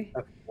trust her.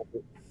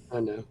 I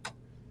know.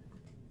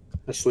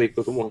 I sleep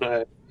with one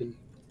eye open.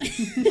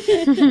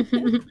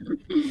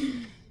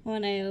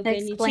 One eye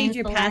open. You change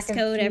your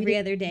passcode every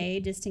other day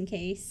just in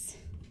case.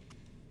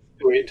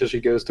 Wait until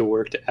she goes to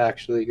work to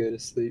actually go to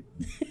sleep.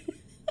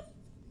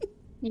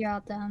 You're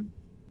all dumb.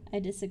 I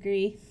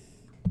disagree.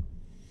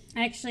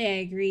 Actually, I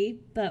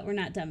agree, but we're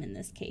not dumb in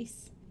this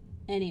case.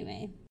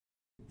 Anyway.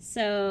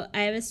 So,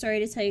 I have a story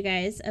to tell you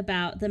guys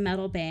about the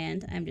metal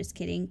band, I'm just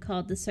kidding,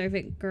 called the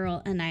Servant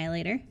Girl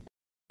Annihilator.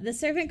 The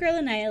Servant Girl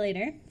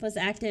Annihilator was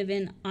active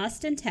in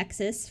Austin,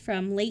 Texas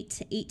from late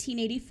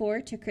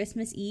 1884 to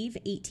Christmas Eve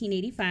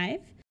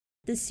 1885.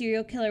 The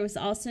serial killer was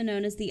also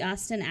known as the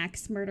Austin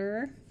Axe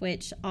Murderer,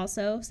 which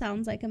also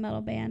sounds like a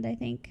metal band, I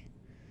think.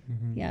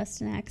 Mm-hmm. The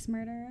Austin Axe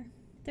Murderer.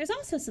 There's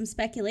also some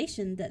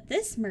speculation that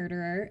this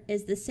murderer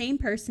is the same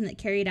person that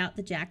carried out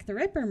the Jack the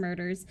Ripper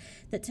murders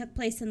that took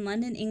place in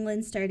London,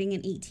 England, starting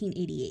in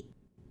 1888.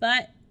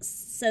 But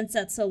since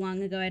that's so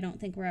long ago, I don't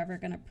think we're ever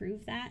going to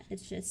prove that.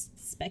 It's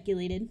just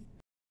speculated.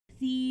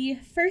 The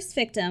first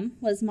victim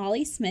was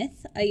Molly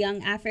Smith, a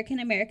young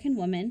African-American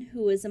woman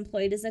who was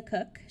employed as a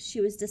cook.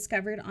 She was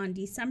discovered on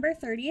December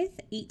 30th,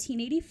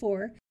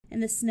 1884,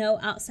 in the snow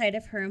outside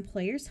of her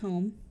employer's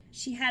home.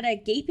 She had a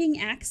gaping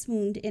axe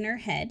wound in her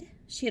head.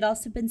 She had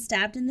also been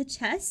stabbed in the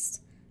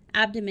chest,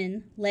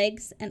 abdomen,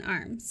 legs, and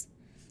arms.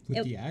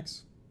 With the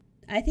axe?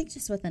 I think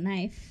just with a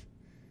knife.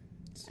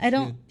 I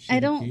don't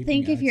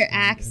think if you're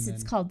axed,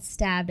 it's called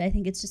stabbed. I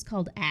think it's just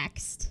called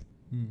axed.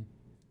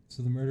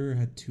 So the murderer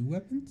had 2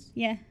 weapons?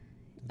 Yeah.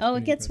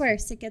 It gets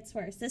worse. It gets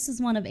worse. This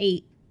is one of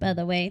 8, by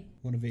the way.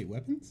 One of 8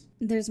 weapons?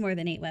 There's more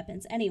than 8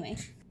 weapons. Anyway,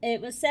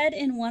 it was said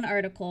in one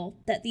article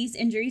that these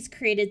injuries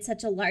created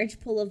such a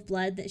large pool of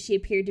blood that she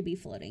appeared to be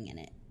floating in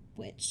it,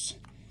 which...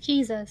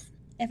 Jesus.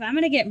 If I'm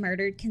going to get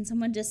murdered, can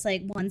someone just,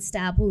 one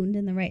stab wound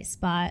in the right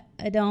spot?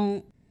 I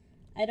don't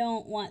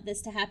want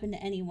this to happen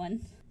to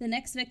anyone. The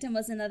next victim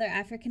was another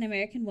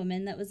African-American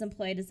woman that was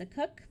employed as a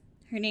cook.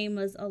 Her name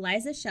was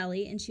Eliza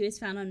Shelley, and she was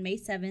found on May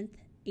 7th,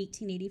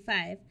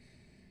 1885.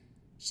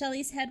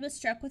 Shelley's head was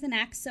struck with an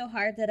axe so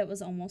hard that it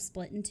was almost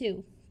split in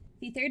 2.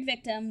 The third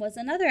victim was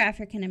another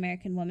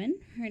African-American woman.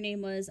 Her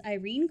name was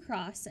Irene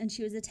Cross, and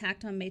she was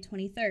attacked on May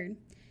 23rd.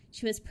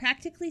 She was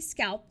practically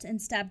scalped and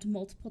stabbed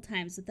multiple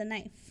times with a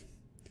knife.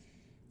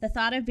 The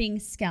thought of being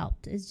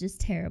scalped is just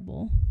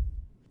terrible.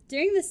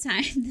 During this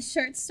time, the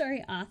short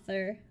story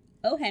author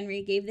O.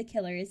 Henry gave the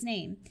killer his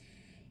name.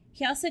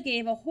 He also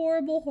gave a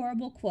horrible,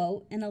 horrible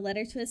quote in a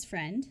letter to his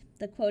friend.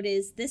 The quote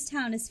is, "This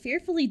town is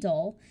fearfully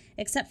dull,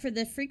 except for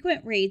the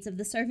frequent raids of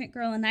the servant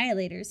girl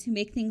annihilators who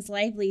make things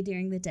lively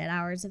during the dead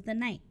hours of the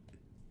night."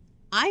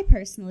 I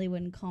personally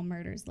wouldn't call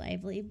murders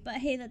lively, but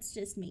hey, that's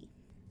just me.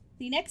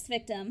 The next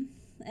victim,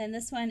 and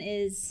this one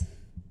is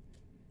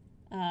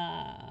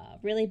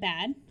really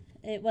bad.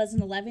 It was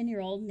an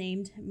 11-year-old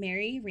named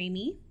Mary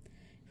Ramey,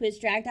 who was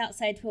dragged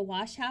outside to a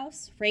wash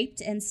house,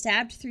 raped, and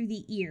stabbed through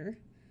the ear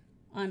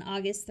on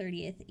August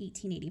 30th,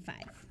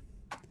 1885.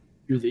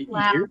 Through the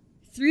Wow. ear?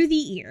 Through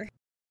the ear.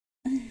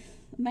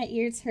 My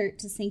ears hurt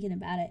just thinking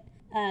about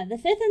it. The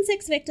fifth and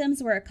sixth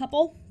victims were a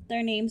couple.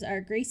 Their names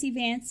are Gracie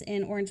Vance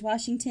and Orange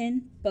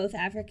Washington, both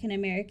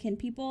African-American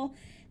people.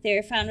 They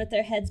were found with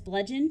their heads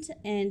bludgeoned,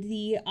 and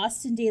the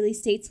Austin Daily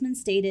Statesman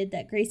stated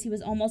that Gracie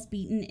was almost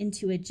beaten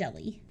into a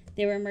jelly.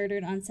 They were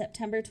murdered on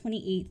September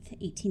 28th,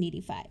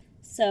 1885.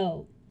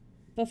 So,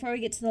 before we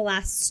get to the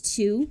last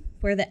two,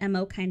 where the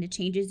MO kind of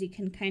changes, you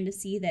can kind of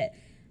see that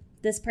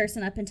this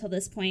person up until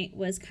this point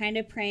was kind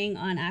of preying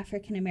on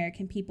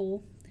African-American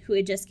people who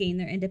had just gained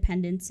their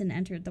independence and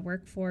entered the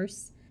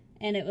workforce,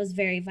 and it was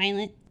very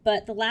violent.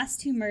 But the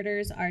last two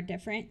murders are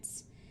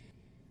different.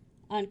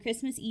 On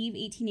Christmas Eve,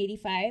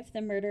 1885,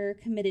 the murderer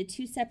committed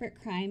two separate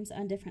crimes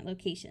on different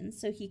locations,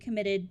 so he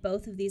committed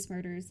both of these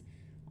murders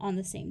on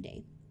the same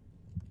day.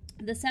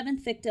 The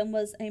seventh victim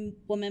was a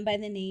woman by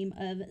the name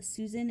of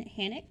Susan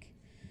Hannock.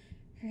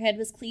 Her head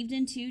was cleaved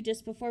in two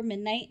just before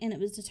midnight, and it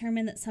was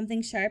determined that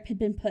something sharp had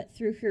been put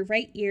through her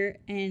right ear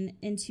and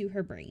into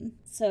her brain.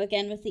 So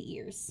again, with the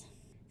ears.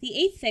 The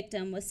eighth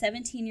victim was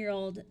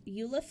 17-year-old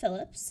Eula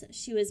Phillips.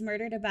 She was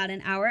murdered about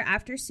an hour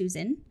after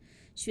Susan.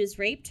 She was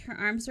raped, her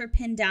arms were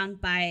pinned down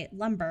by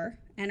lumber,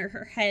 and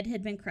her head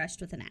had been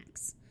crushed with an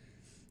axe.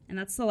 And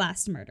that's the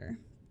last murder.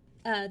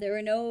 There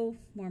were no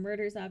more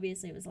murders,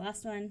 obviously. It was the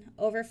last one.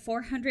 Over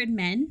 400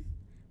 men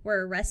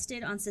were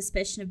arrested on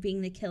suspicion of being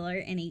the killer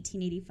in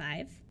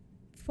 1885.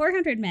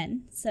 400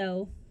 men,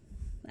 so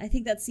I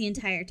think that's the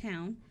entire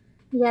town.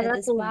 Yeah, at that's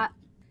this a point. lot.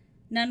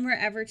 None were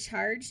ever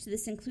charged.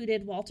 This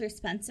included Walter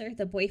Spencer,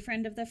 the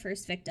boyfriend of the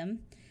first victim.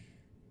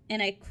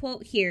 And I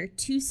quote here,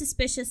 "Two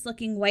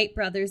suspicious-looking white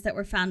brothers that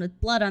were found with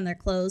blood on their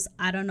clothes.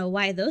 I don't know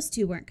why those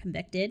two weren't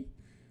convicted,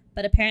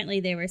 but apparently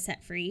they were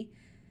set free."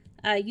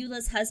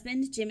 Eula's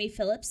husband, Jimmy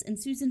Phillips, and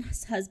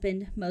Susan's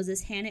husband,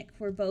 Moses Hannock,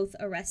 were both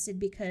arrested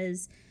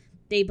because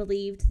they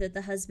believed that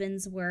the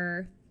husbands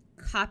were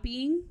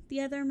copying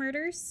the other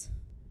murders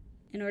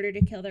in order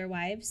to kill their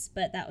wives,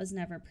 but that was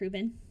never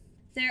proven.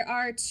 There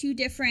are two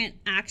different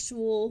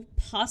actual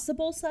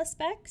possible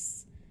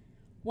suspects.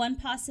 One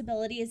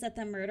possibility is that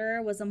the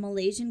murderer was a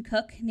Malaysian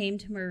cook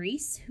named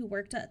Maurice who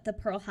worked at the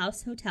Pearl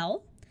House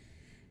Hotel.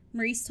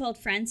 Maurice told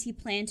friends he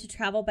planned to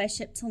travel by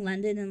ship to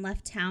London and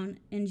left town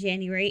in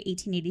January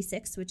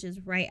 1886, which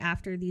is right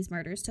after these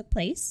murders took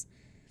place.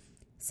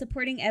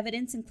 Supporting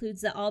evidence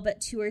includes that all but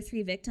 2 or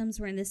 3 victims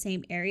were in the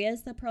same area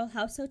as the Pearl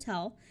House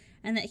Hotel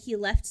and that he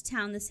left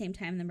town the same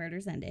time the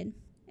murders ended.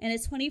 In a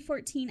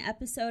 2014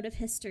 episode of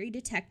History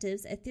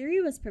Detectives, a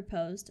theory was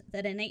proposed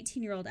that a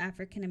 19-year-old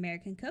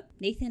African-American cook,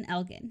 Nathan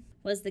Elgin,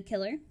 was the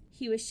killer.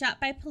 He was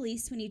shot by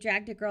police when he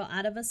dragged a girl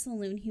out of a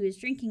saloon he was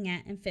drinking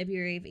at in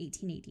February of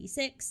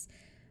 1886,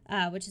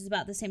 which is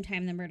about the same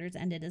time the murders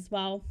ended as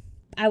well.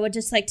 I would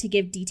just like to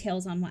give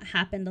details on what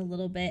happened a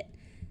little bit.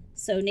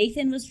 So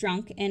Nathan was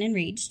drunk and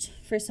enraged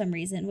for some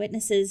reason.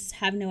 Witnesses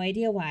have no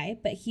idea why,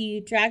 but he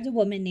dragged a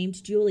woman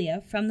named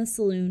Julia from the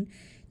saloon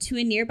to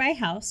a nearby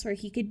house where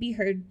he could be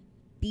heard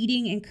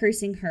beating and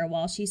cursing her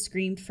while she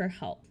screamed for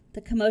help.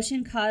 The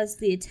commotion caught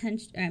the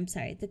attention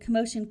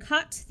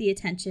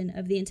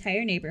of the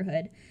entire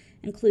neighborhood,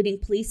 including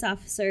police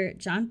officer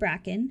John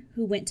Bracken,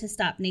 who went to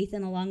stop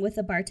Nathan along with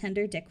the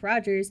bartender Dick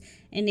Rogers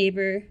and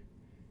neighbor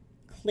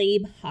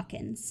Clabe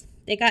Hawkins.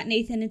 They got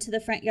Nathan into the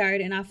front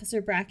yard and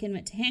Officer Bracken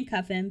went to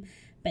handcuff him,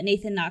 but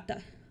Nathan knocked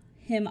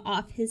him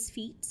off his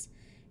feet.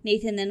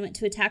 Nathan then went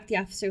to attack the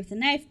officer with a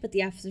knife, but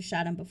the officer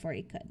shot him before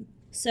he could.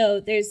 So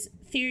there's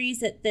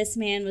theories that this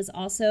man was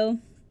also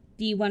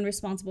the one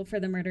responsible for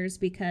the murders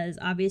because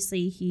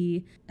obviously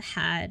he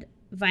had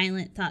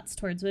violent thoughts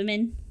towards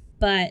women,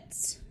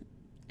 but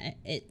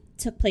it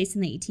took place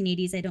in the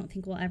 1880s. I don't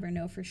think we'll ever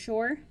know for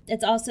sure.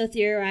 It's also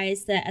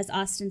theorized that as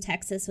Austin,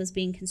 Texas was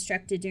being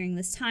constructed during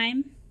this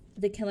time,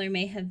 the killer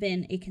may have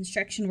been a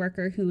construction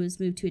worker who was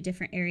moved to a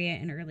different area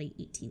in early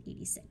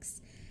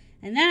 1886.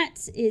 And that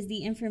is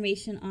the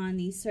information on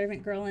the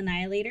Servant Girl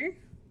Annihilator.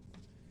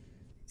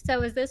 So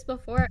was this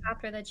before or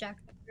after the Jack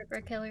the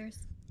Ripper killers?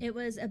 It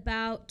was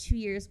about 2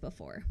 years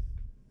before.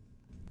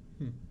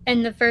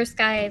 And the first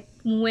guy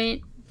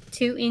went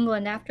to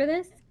England after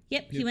this?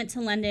 Yep, he went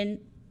to London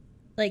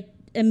like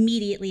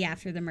immediately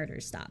after the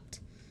murders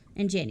stopped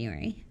in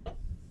January.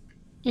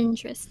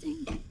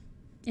 Interesting.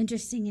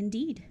 Interesting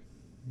indeed.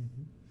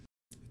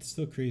 It's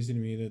still crazy to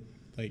me that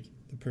like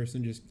the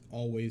person just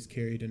always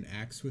carried an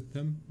axe with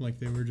them. Like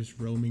they were just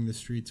roaming the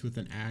streets with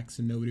an axe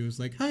and nobody was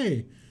like,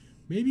 hey,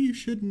 maybe you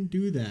shouldn't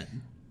do that.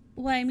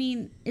 Well, I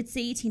mean, it's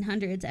the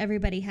 1800s.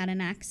 Everybody had an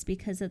axe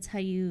because that's how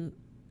you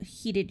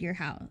heated your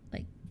house,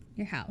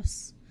 your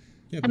house.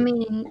 Yeah, I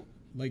mean,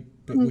 like,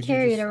 you can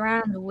carry it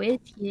around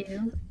with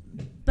you.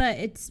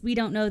 But we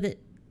don't know that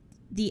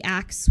the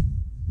axe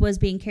was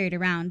being carried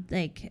around.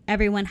 Like,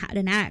 everyone had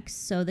an axe,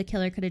 so the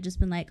killer could have just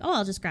been like, oh,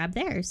 I'll just grab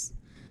theirs.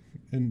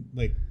 And,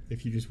 like,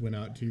 if you just went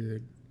out to your,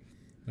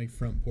 like,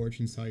 front porch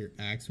and saw your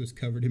axe was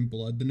covered in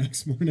blood the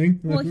next morning.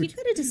 Well, he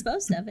could have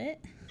disposed of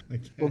it.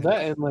 Well,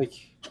 that and, like,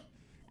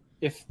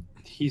 if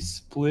he's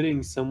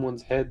splitting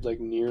someone's head, like,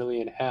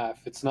 nearly in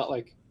half, it's not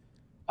like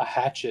a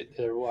hatchet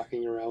they're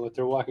walking around with.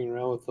 They're walking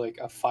around with, like,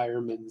 a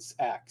fireman's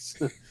axe.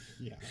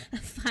 Yeah. A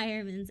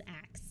fireman's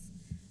axe.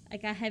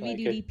 Like a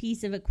heavy-duty Like a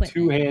piece of equipment.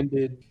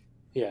 Two-handed,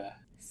 yeah.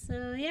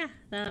 So, yeah,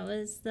 that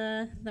was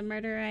the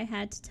murder I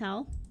had to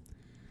tell.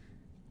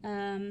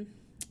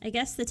 I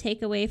guess the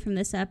takeaway from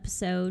this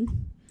episode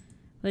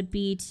would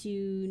be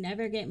to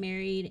never get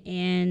married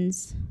and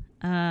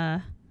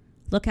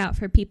look out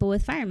for people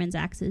with fireman's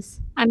axes.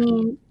 I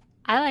mean,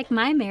 I like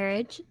my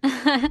marriage.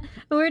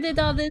 Where did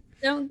all this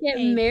don't get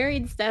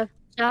married stuff?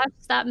 Josh,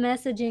 stop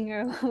messaging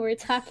her while we're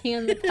talking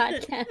on the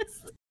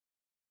podcast.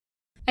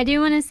 I do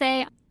want to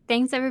say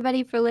thanks,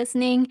 everybody, for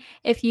listening.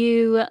 If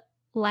you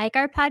like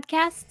our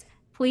podcast,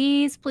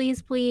 please,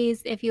 please,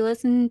 please, if you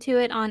listen to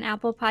it on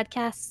Apple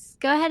Podcasts,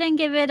 go ahead and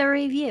give it a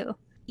review.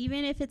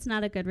 Even if it's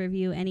not a good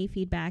review, any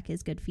feedback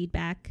is good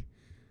feedback,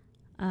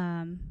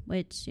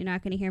 which you're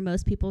not going to hear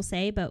most people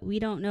say, but we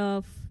don't know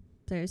if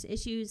there's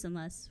issues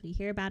unless we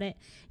hear about it.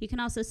 You can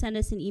also send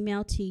us an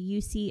email to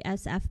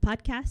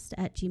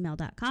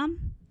ucsfpodcast@gmail.com.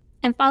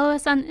 And follow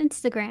us on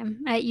Instagram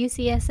at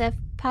UCSF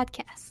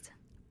Podcast.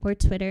 Or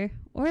Twitter,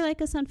 or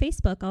like us on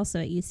Facebook, also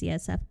at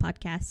UCSF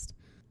Podcast.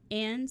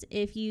 And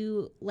if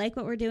you like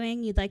what we're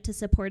doing, you'd like to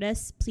support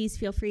us, please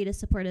feel free to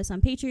support us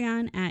on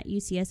Patreon at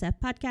UCSF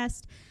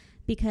Podcast,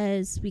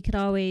 because we could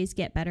always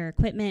get better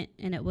equipment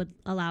and it would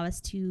allow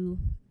us to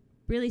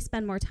really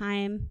spend more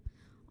time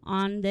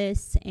on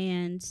this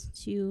and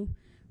to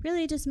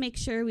really just make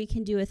sure we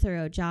can do a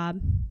thorough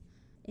job.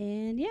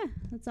 And yeah,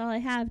 that's all I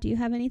have. Do you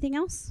have anything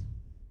else?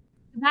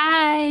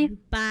 Bye.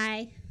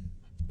 Bye.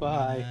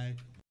 Bye. Bye.